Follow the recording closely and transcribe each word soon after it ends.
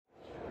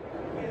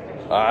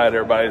All right,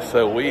 everybody,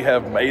 so we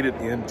have made it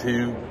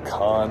into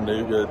Con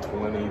Nooga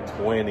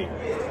 2020.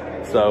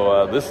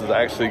 So this is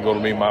actually going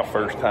to be my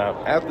first time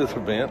at this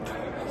event.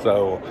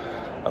 So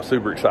I'm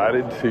super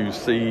excited to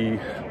see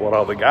what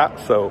all they got.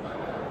 So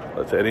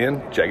let's head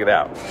in, check it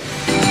out.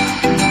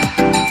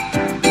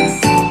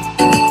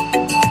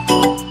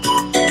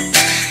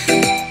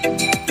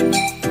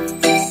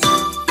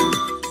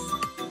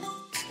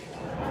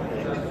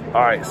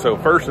 All right, so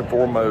first and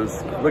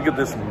foremost, look at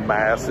this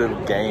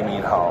massive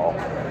gaming hall.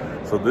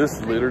 So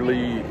this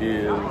literally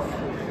is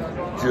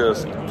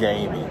just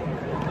gaming,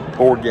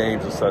 board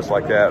games and such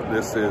like that.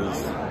 This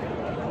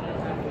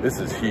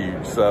is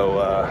huge. So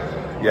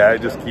yeah,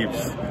 it just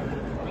keeps,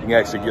 you can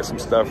actually get some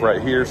stuff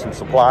right here, some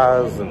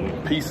supplies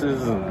and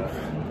pieces, and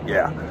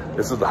yeah,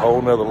 this is a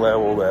whole nother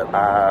level that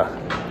I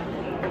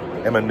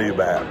am a noob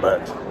at,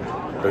 but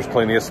there's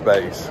plenty of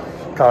space.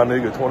 Con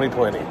Nooga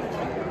 2020.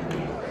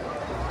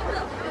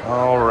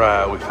 All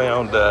right, we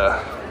found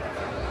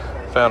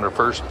our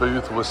first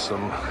booth with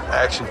some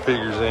action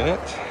figures in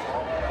it.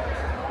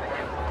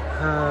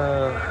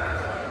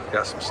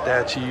 Got some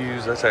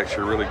statues. That's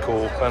actually a really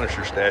cool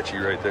Punisher statue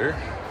right there.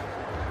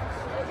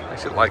 I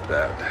actually like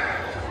that.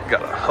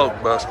 Got a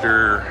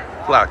Hulkbuster,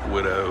 Black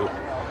Widow.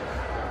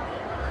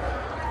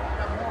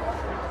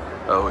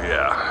 Oh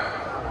yeah,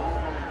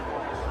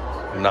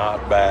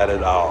 not bad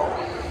at all.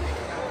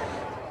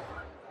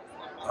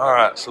 All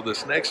right, so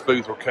this next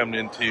booth we're coming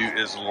into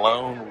is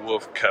Lone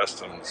Wolf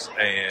Customs,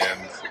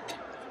 and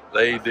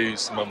they do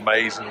some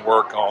amazing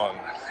work on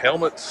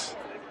helmets,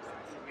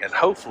 and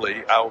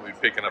hopefully I will be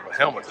picking up a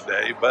helmet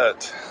today,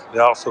 but they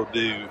also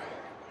do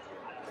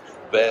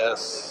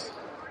vests.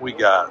 We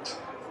got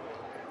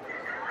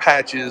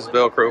patches,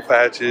 Velcro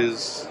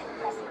patches,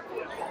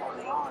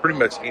 pretty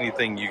much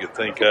anything you could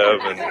think of,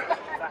 and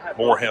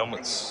more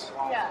helmets.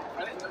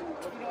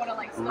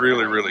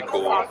 Really, really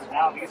cool.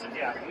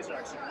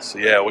 So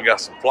yeah, we got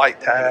some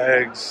flight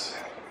tags,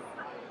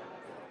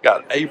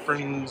 got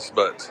aprons,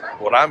 but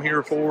what I'm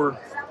here for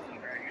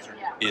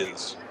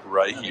is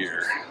right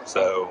here.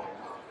 So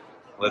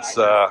let's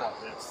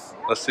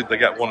see if they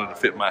got one to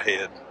fit my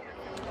head.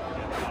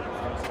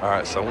 All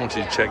right, so I want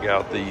you to check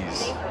out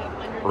these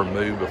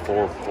remove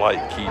before flight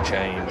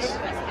keychains.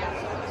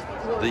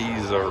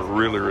 These are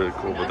really, really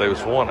cool, but there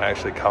was one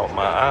actually caught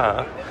my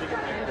eye.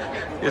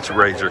 It's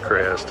Razor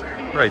Crest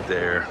right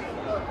there.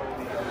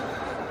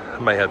 I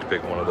may have to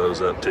pick one of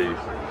those up too.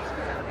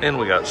 And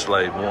we got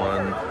Slave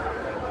 1.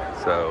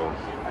 So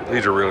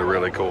these are really,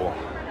 really cool.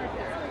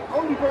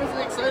 All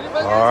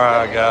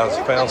right, guys,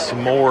 found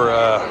some more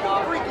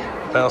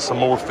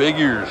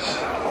figures.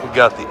 We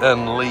got the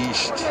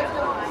Unleashed.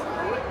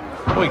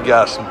 We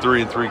got some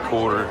 3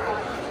 3/4.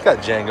 Got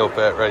Jango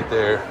Fett right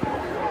there.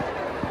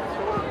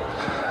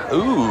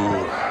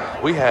 Ooh,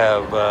 we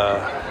have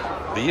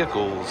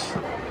vehicles.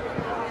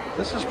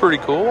 This is pretty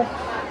cool.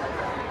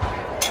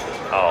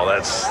 Oh,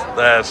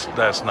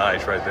 that's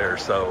nice right there.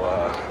 So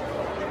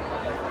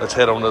let's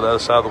head on to the other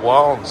side of the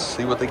wall and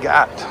see what they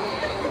got.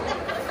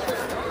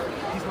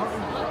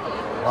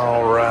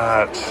 All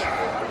right,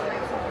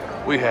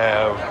 we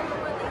have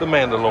the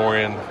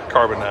Mandalorian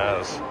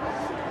carbonized,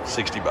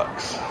 60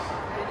 bucks.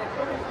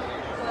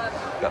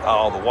 Got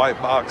all the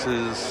white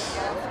boxes.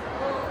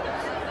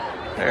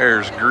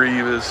 There's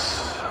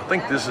Grievous. I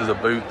think this is a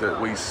booth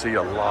that we see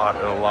a lot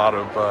at a lot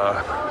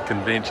of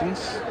conventions.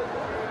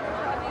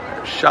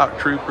 There's Shock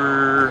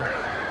Trooper.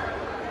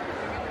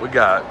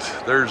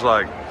 There's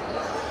like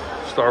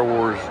Star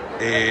Wars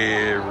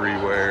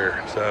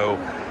everywhere. So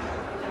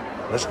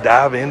let's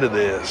dive into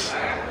this.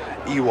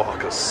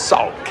 Ewok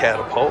Assault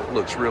Catapult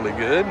looks really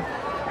good.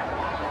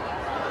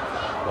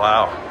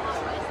 Wow.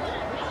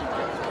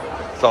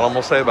 That's all I'm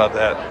gonna say about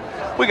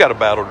that. We got a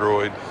battle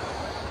droid.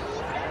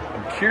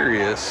 I'm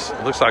curious.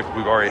 It looks like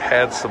we've already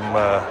had some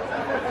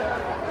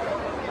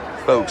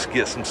folks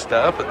get some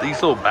stuff, but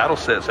these little battle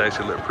sets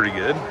actually look pretty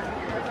good.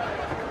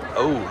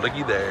 Oh,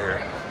 looky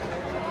there.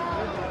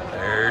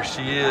 There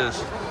she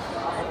is.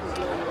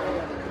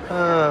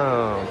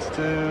 Let's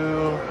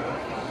do.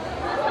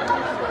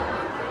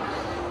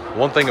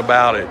 One thing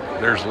about it,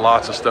 there's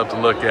lots of stuff to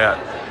look at.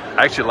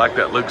 I actually like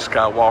that Luke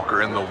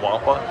Skywalker in the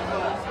Wampa.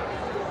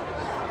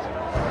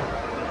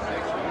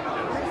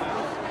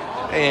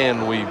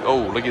 And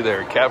oh, looky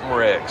there, Captain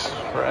Rex,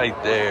 right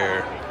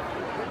there.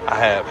 I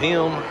have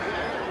him.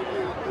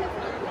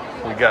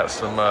 We got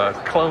some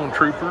clone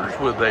troopers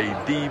with a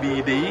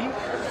DVD.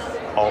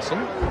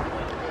 Awesome.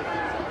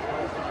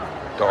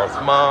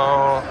 Darth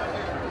Maul.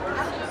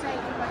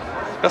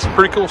 Got some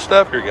pretty cool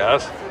stuff here,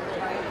 guys.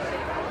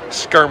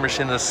 Skirmish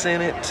in the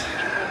Senate.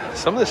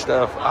 Some of this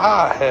stuff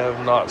I have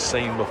not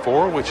seen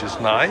before, which is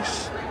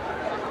nice.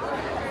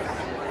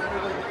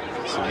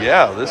 So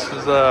yeah,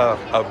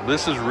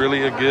 this is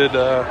really a good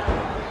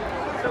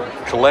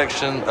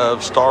collection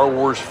of Star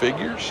Wars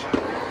figures.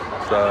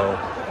 So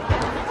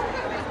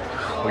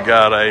we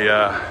got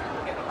a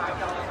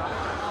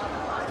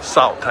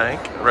salt tank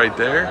right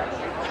there.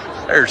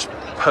 There's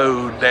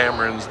Poe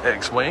Dameron's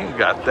X-Wing.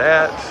 Got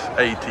that.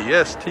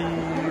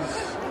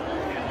 ATSTs.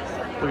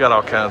 We got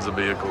all kinds of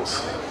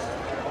vehicles.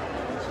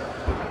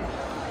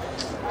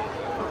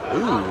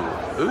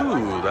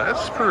 Ooh,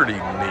 that's pretty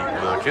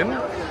neat looking.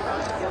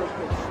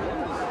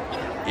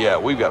 Yeah,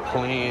 we've got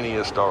plenty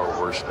of Star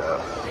Wars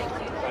stuff.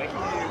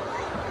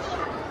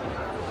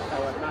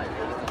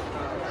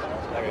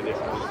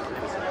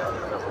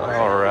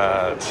 All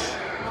right.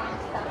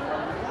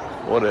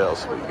 What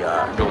else we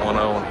got going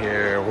on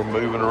here? We're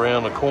moving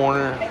around the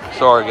corner.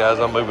 Sorry guys,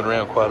 I'm moving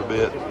around quite a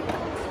bit.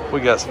 We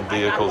got some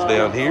vehicles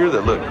down here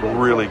that look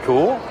really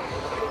cool.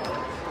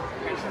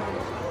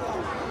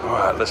 All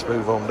right, let's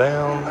move on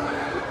down.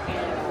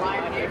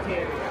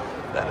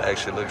 That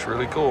actually looks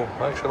really cool.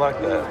 I actually like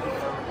that.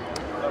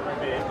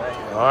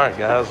 All right,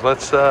 guys,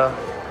 let's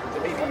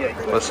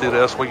see what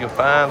else we can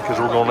find, because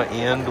we're going to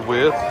end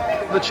with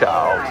the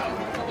child.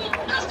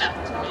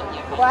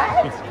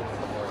 What?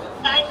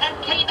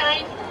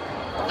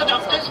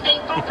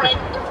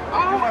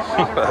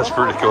 That's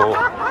pretty cool.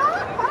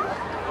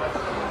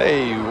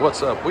 Hey,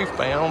 what's up? We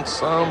found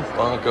some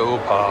Funko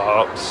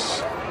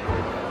Pops.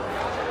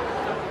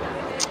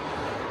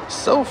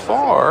 So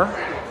far,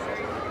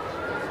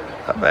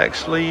 I've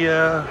actually,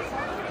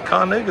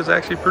 Con Nooga is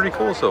actually pretty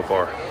cool so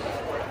far.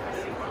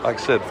 Like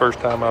I said, first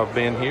time I've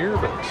been here,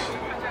 but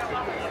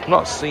I'm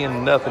not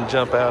seeing nothing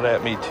jump out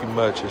at me too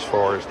much as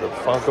far as the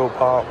Funko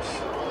Pops.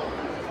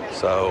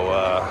 So,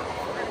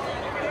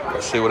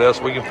 let's see what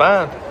else we can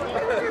find.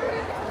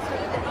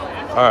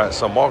 All right,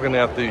 so I'm walking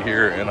down through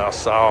here and I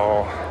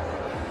saw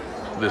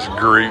this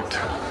Groot,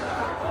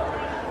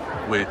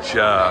 which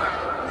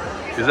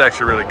is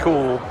actually really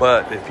cool.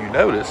 But if you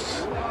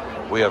notice,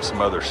 we have some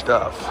other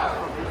stuff.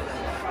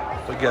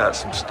 We got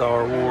some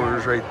Star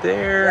Wars right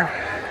there.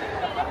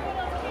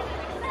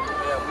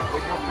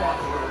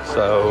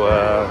 So,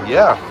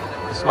 yeah,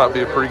 this might be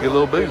a pretty good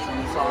little booth.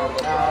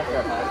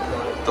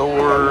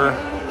 Thor.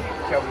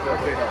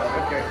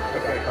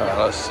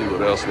 Let's see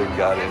what else we've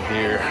got in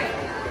here.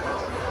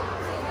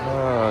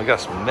 Got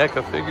some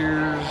NECA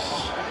figures.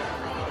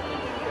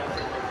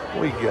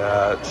 We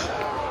got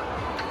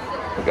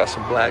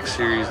some Black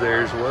Series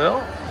there as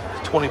well.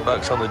 20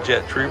 bucks on the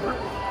Jet Trooper.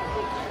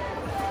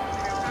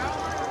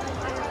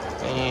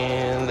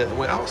 And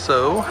we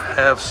also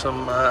have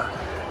some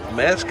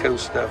Masco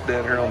stuff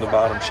down here on the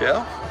bottom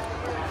shelf.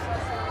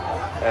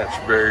 That's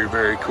very,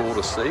 very cool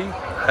to see.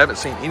 I haven't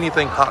seen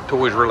anything Hot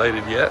Toys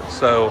related yet,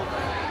 so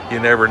you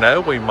never know,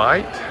 we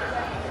might.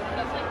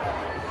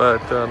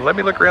 But let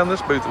me look around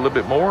this booth a little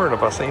bit more, and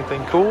if I see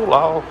anything cool,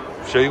 I'll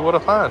show you what I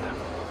find.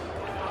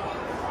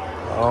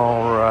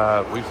 All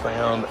right, we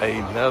found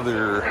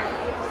another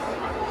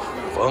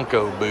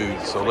Funko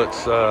booth, so let's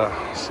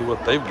see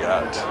what they've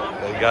got.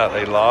 They got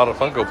a lot of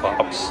Funko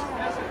Pops.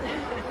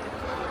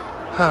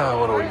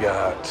 What do we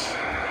got?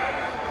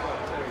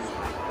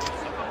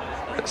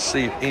 Let's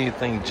see if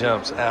anything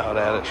jumps out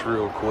at us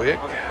real quick.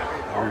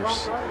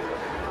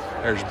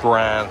 There's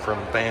Brian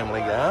from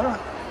Family Guy.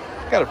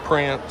 Got a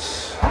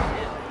Prince.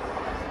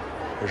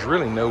 There's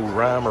really no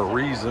rhyme or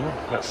reason.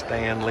 Got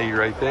Stan Lee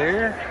right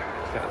there.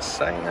 Got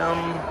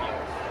Sam.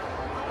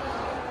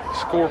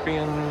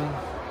 Scorpion.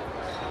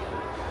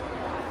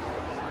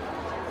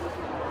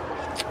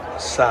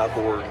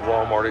 Cyborg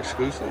Walmart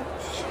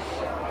exclusives.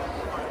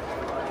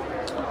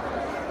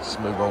 Let's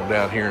move on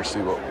down here and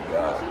see what we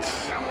got.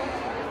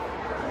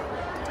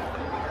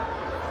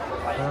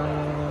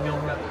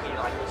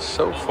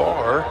 So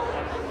far,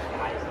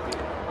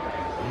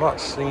 I'm not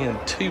seeing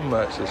too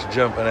much that's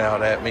jumping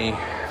out at me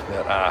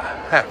that I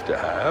have to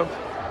have,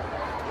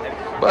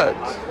 but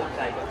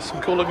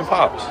some cool looking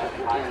Pops.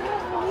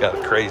 Got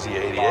a Crazy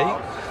 88.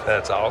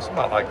 That's awesome.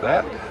 I like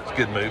that. It's a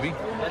good movie.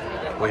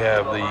 We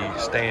have the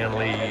Stan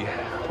Lee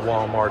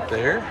Walmart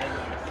there.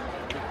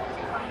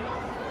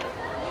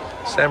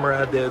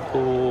 Samurai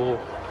Deadpool.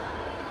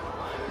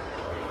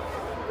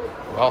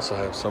 We also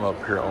have some up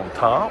here on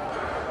top.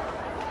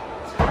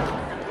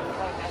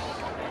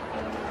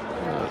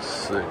 Let's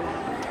see.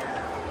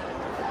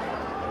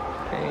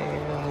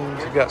 And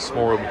we got some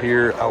more over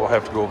here. I will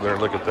have to go over there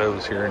and look at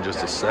those here in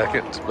just a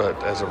second.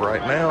 But as of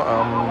right now,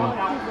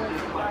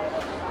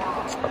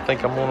 I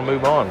think I'm going to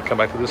move on and come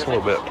back to this in a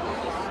little bit.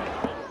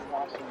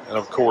 And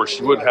of course,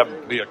 you wouldn't have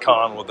to be a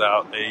con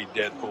without a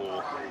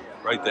Deadpool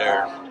right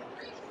there.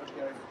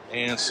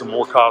 And some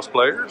more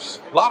cosplayers.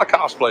 A lot of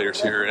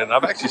cosplayers here, and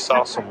I've actually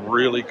saw some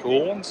really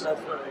cool ones.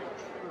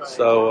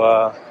 So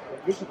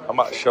I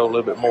might show a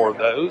little bit more of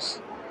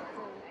those.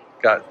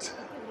 Got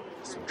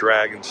some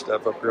dragon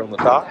stuff up here on the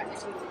top.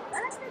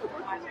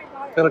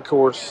 And of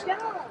course,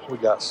 we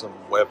got some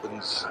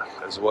weapons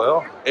as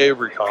well.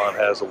 Every con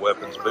has a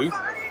weapons booth.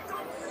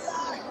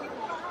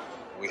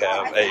 We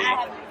have a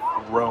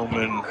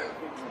Roman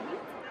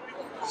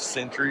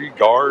Sentry,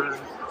 Guard,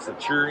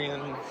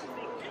 Centurion.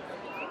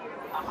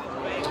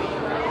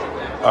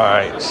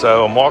 Alright,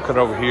 so I'm walking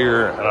over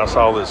here and I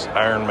saw this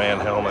Iron Man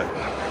helmet,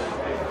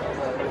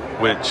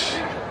 which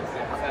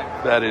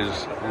that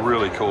is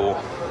really cool.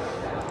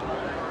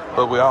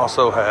 But we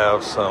also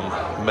have some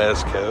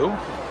Mezco.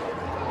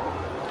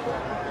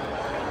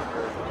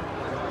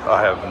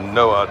 I have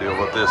no idea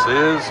what this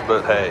is,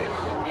 but hey,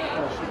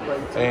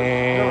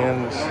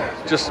 and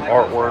just some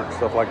artwork,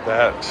 stuff like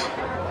that.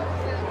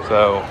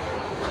 So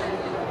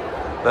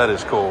that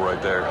is cool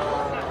right there.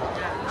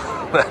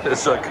 That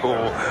is a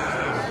cool.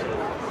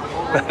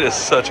 That is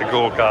such a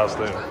cool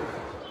costume.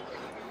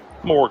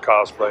 More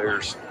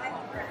cosplayers.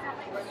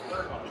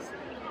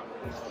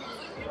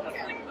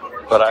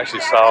 But I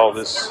actually saw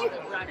this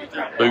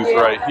booth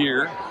right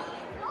here,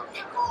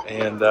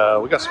 and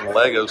we got some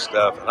Lego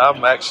stuff, and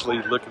I'm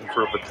actually looking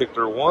for a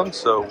particular one,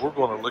 so we're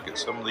going to look at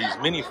some of these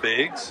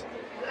minifigs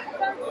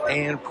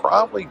and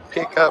probably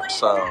pick up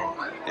some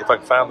if I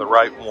can find the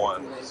right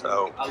one.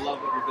 So I love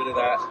every bit of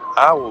that.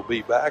 I will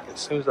be back as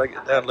soon as I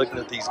get done looking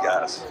at these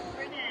guys.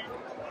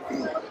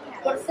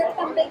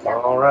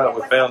 All right,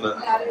 we found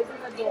a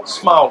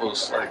small little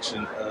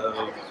selection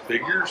of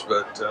figures,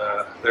 but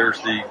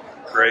there's the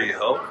Gray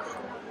Hulk.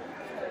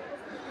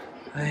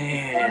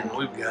 And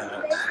we've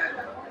got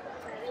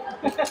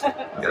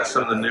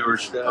some of the newer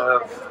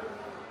stuff,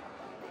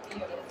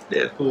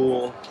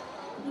 Deadpool,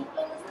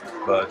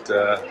 but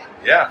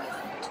yeah,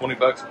 20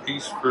 bucks a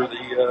piece for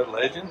the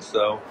Legends,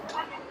 so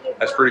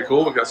that's pretty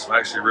cool. We got some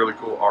actually really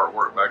cool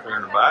artwork back there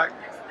in the back,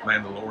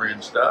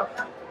 Mandalorian stuff.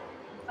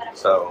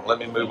 So let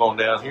me move on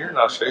down here and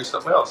I'll show you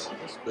something else.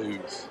 This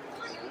booth,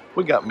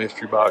 we got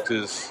mystery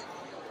boxes.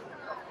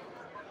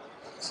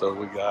 So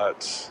we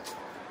got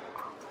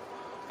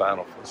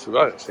so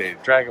I say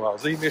Dragon Ball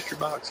Z mystery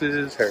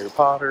boxes, Harry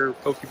Potter,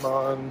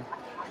 Pokemon.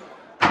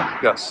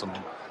 Got some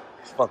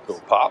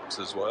Funko Pops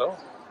as well.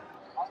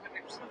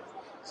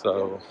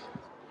 So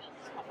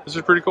this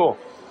is pretty cool.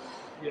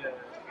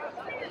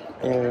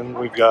 And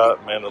we've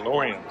got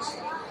Mandalorians.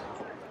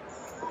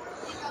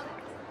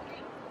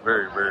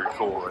 Very, very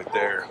cool right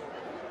there.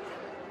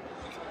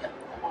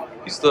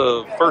 He's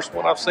the first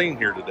one I've seen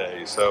here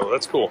today, so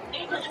that's cool.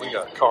 We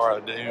got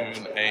Cara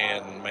Dune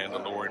and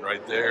Mandalorian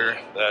right there.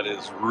 That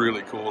is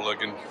really cool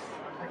looking.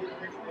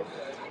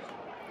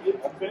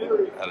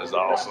 That is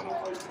awesome.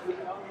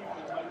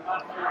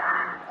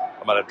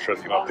 I might have to try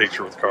to get my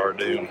picture with Cara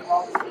Dune.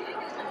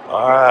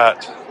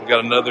 Alright, we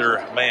got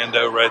another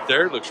Mando right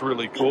there. Looks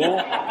really cool.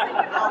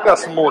 Got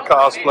some more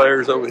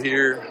cosplayers over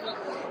here.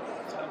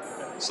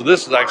 So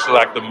this is actually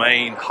like the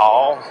main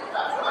hall.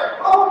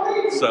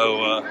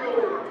 So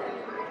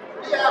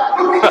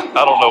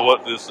I don't know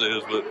what this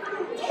is,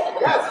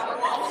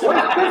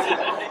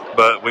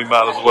 but we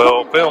might as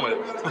well film it.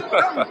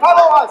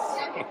 Follow us.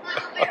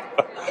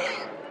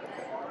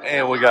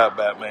 And we got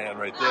Batman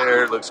right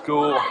there. Looks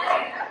cool.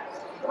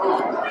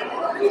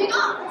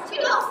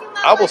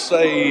 I will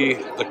say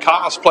the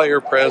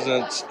cosplayer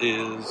presence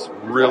is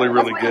really,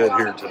 really good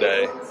here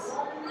today.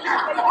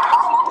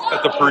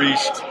 At the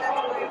Priest.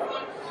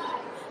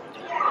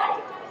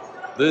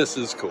 This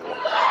is cool.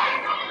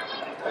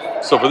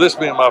 So for this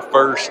being my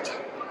first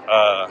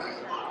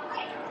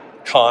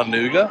Con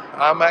Nooga,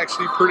 I'm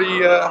actually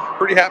pretty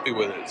happy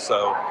with it.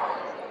 So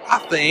I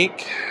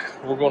think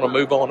we're going to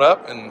move on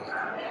up, and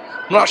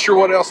I'm not sure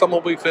what else I'm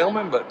going to be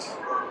filming, but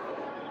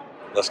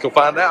let's go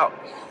find out.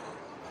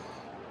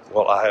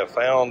 Well, I have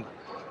found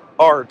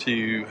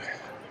R2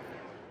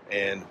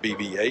 and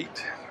BB-8,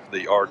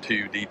 the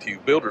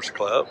R2-D2 Builders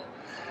Club,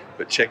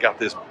 but check out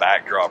this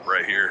backdrop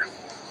right here.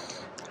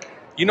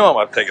 You know I'm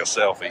going to take a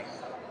selfie,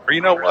 or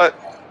you know what?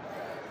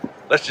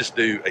 Let's just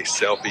do a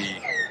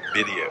selfie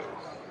video.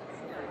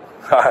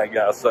 Alright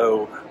guys,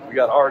 so we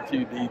got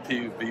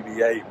R2-D2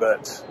 BB-8,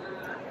 but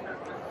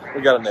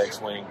we got an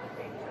X-Wing.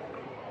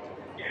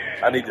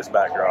 I need this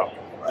backdrop,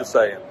 just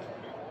saying.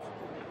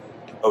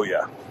 Oh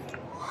yeah.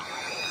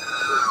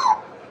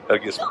 Gotta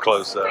get some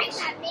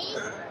close-ups.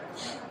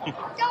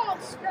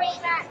 Don't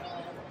scream at me.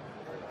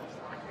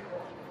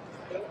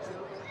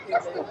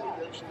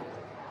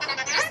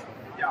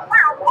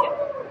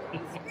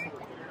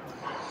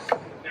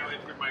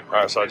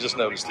 Alright, so I just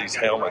noticed these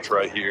helmets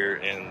right here,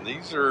 and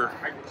these are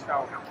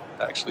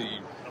actually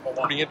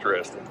pretty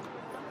interesting.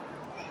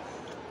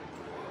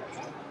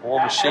 War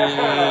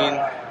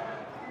Machine.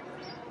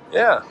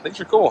 Yeah, these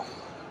are cool.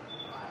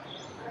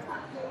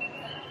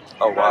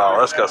 Oh wow,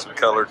 that's got some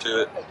color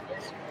to it.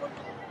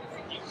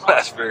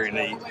 That's very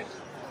neat.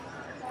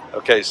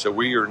 Okay, so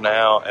we are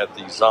now at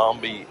the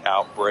zombie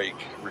outbreak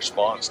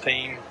response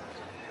team,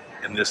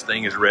 and this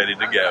thing is ready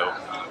to go.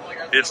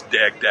 It's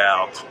decked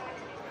out.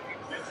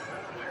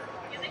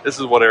 This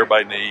is what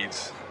everybody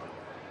needs,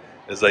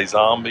 is a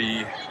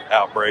zombie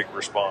outbreak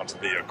response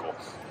vehicle.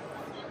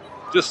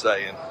 Just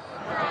saying.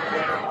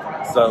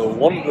 So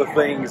one of the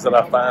things that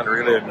I find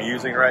really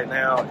amusing right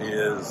now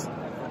is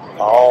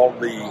all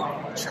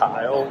the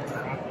child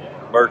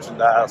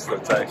merchandise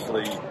that's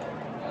actually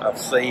I've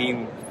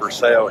seen for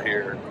sale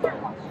here,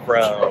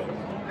 from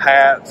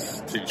hats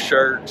to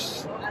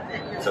shirts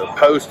to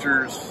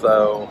posters.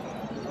 So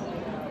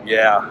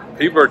yeah,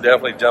 people are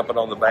definitely jumping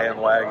on the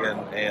bandwagon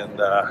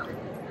and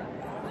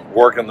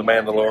working the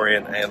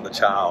Mandalorian and the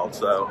child.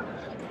 So,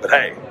 but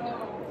hey,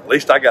 at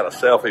least I got a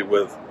selfie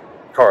with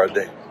Cara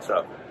Dune.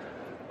 So,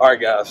 all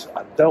right, guys,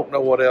 I don't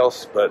know what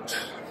else, but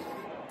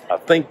I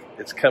think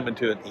it's coming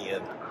to an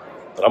end.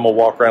 But I'm gonna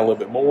walk around a little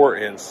bit more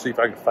and see if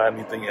I can find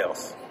anything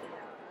else.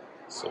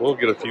 So we'll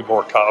get a few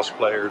more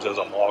cosplayers as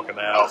I'm walking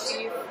out.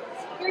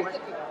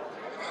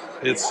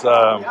 It's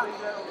I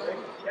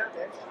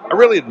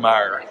really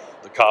admire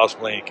the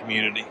cosplaying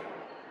community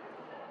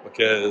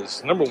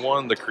because number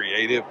one, the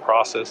creative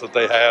process that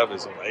they have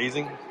is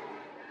amazing.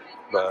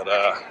 But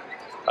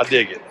I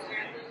dig it.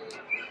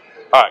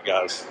 All right,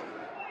 guys.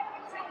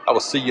 I will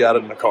see you out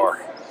in the car.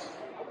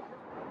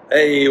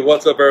 Hey,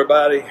 what's up,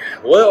 everybody?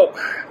 Well,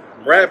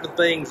 I'm wrapping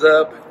things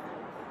up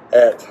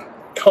at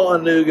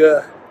Con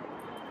Nooga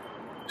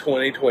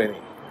 2020,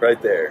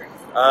 right there.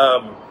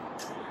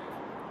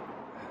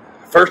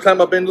 First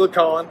time I've been to the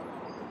con,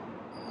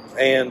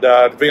 and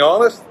to be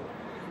honest,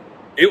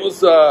 it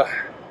was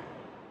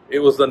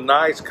a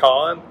nice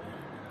con.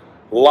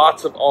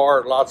 Lots of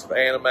art, lots of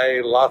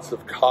anime, lots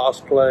of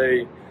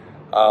cosplay,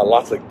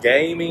 lots of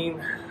gaming.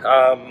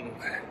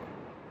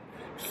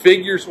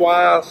 Figures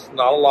wise,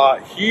 not a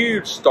lot.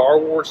 Huge Star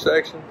Wars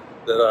section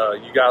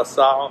that you guys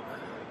saw,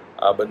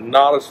 but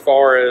not as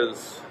far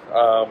as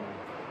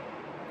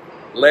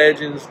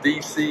Legends,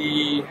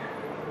 DC.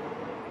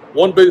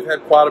 One booth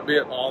had quite a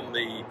bit on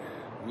the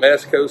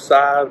Mesco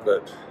side,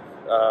 but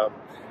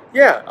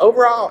yeah,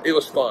 overall it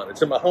was fun.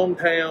 It's in my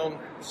hometown.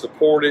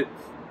 Support it.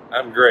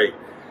 I'm great.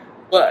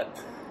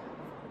 But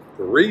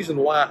the reason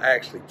why I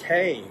actually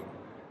came,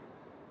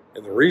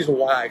 and the reason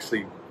why I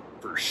actually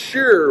for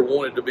sure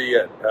wanted to be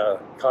at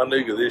Con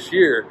Nooga this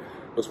year,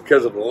 was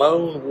because of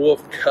Lone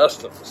Wolf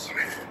Customs.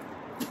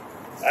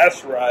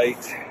 That's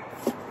right.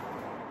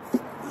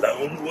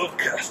 Lone Wolf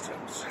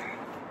Customs.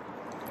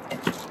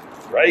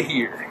 Right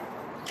here.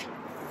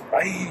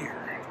 Right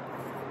here.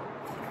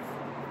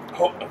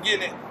 Oh, I'm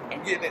getting it.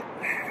 I'm getting it.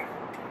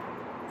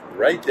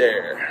 Right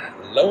there.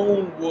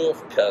 Lone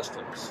Wolf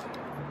Customs.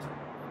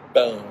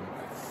 Boom.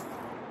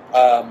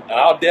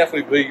 I'll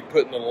definitely be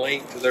putting a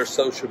link to their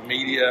social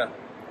media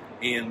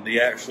in the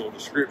actual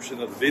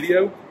description of the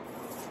video.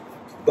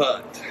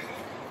 But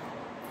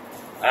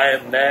I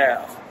am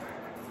now.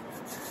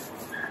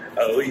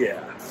 Oh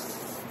yeah.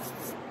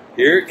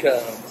 Here it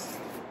comes.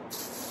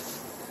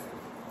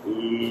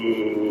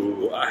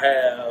 Ooh, I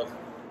have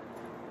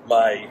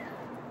my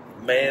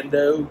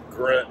Mando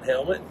grunt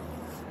helmet.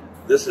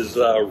 This is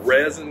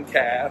resin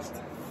cast.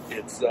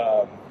 It's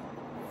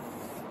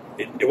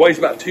it weighs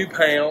about 2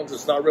 pounds.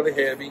 It's not really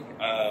heavy.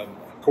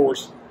 Of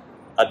course,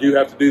 I do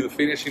have to do the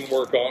finishing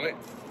work on it.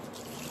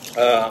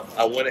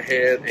 I went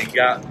ahead and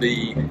got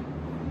the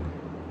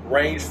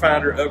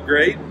rangefinder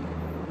upgrade,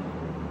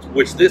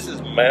 which this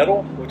is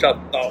metal, which I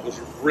thought was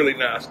a really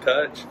nice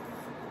touch.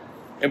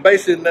 And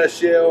basically, in a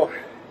nutshell,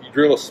 you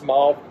drill a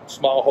small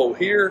hole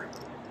here,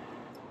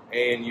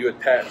 and you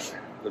attach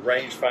the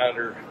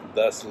rangefinder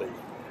thusly.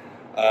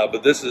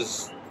 But this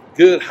is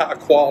good, high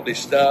quality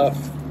stuff.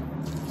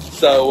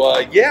 So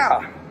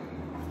yeah,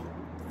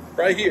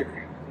 right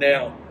here.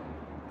 Now,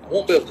 I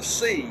won't be able to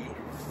see,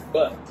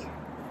 but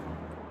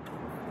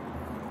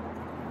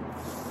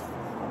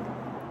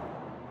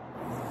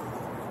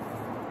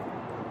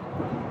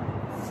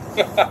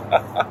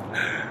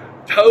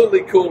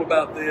totally cool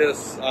about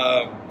this.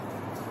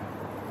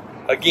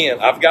 Again,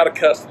 I've got to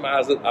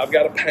customize it. I've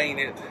got to paint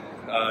it.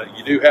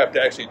 You do have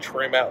to actually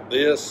trim out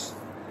this,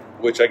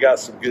 which I got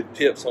some good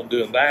tips on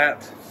doing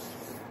that.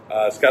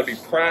 It's got to be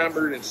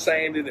primered and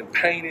sanded and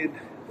painted,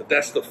 but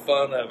that's the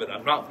fun of it.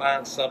 I'm not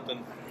buying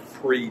something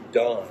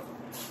pre-done.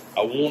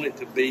 I want it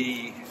to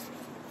be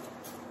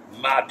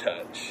my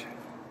touch.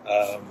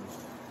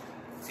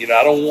 You know,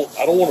 I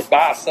don't want to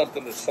buy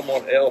something that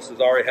someone else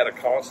has already had a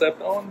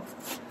concept on.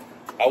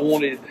 I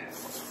wanted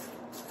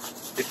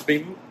it to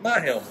be my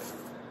helmet.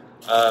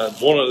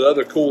 One of the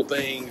other cool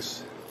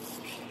things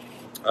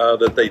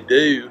that they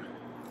do,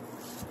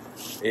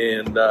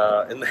 and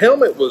the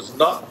helmet was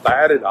not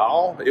bad at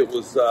all. It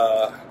was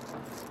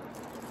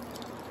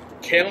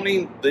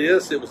counting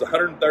this, it was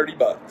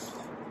 $130,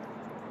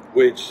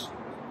 which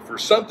for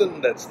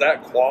something that's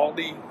that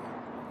quality,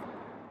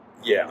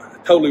 yeah,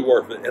 totally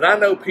worth it. And I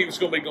know people's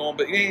gonna be going,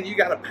 but man, you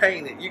gotta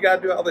paint it, you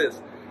gotta do all this.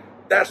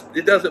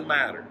 It doesn't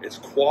matter. It's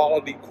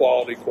quality,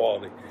 quality,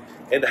 quality.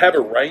 And to have a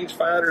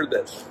rangefinder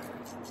that's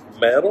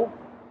metal,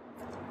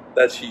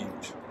 that's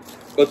huge.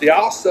 But they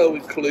also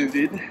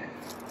included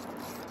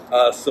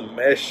some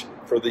mesh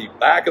for the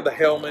back of the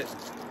helmet.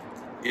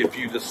 If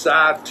you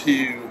decide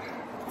to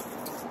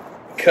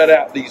cut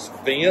out these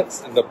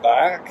vents in the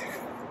back,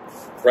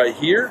 right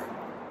here,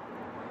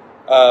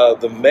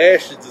 the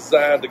mesh is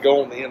designed to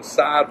go on the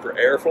inside for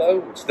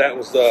airflow, which that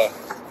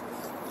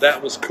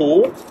was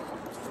cool.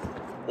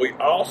 We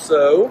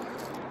also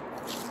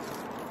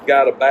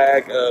got a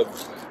bag of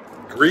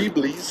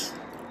Greeblies,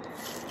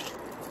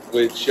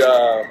 which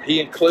he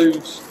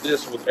includes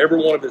this with every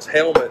one of his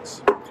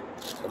helmets.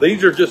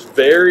 These are just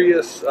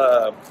various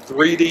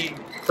 3D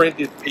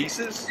printed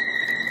pieces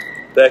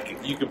that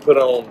you can put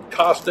on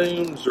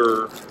costumes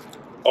or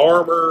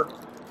armor,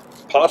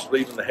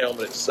 possibly even the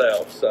helmet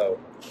itself. So,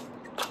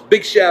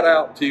 big shout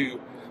out to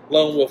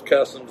Lone Wolf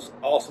Customs,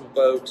 awesome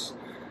folks.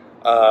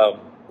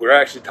 We're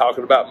actually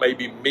talking about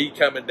maybe me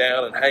coming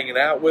down and hanging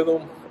out with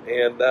them,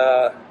 and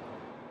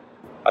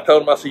I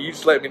told him, I said, you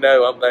just let me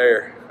know. I'm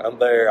there. I'm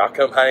there. I'll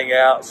come hang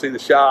out, see the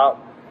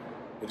shop,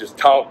 and just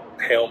talk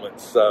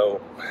helmets.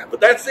 So, but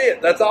that's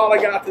it. That's all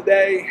I got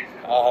today.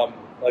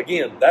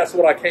 Again, that's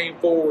what I came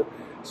for.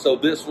 So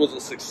this was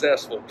a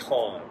successful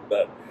con.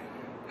 But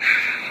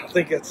I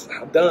think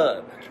I'm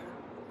done.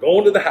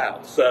 Going to the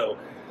house. So,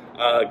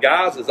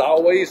 guys, as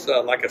always,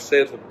 like I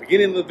said at the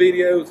beginning of the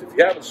videos, if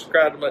you haven't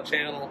subscribed to my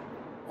channel,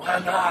 why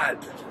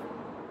not?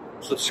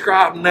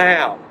 Subscribe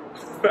now.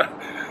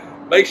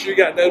 Make sure you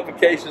got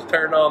notifications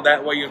turned on.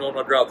 That way you know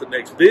when I drop the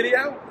next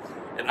video.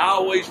 And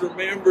always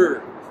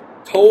remember,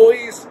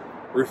 toys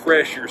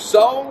refresh your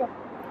soul.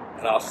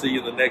 And I'll see you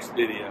in the next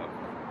video.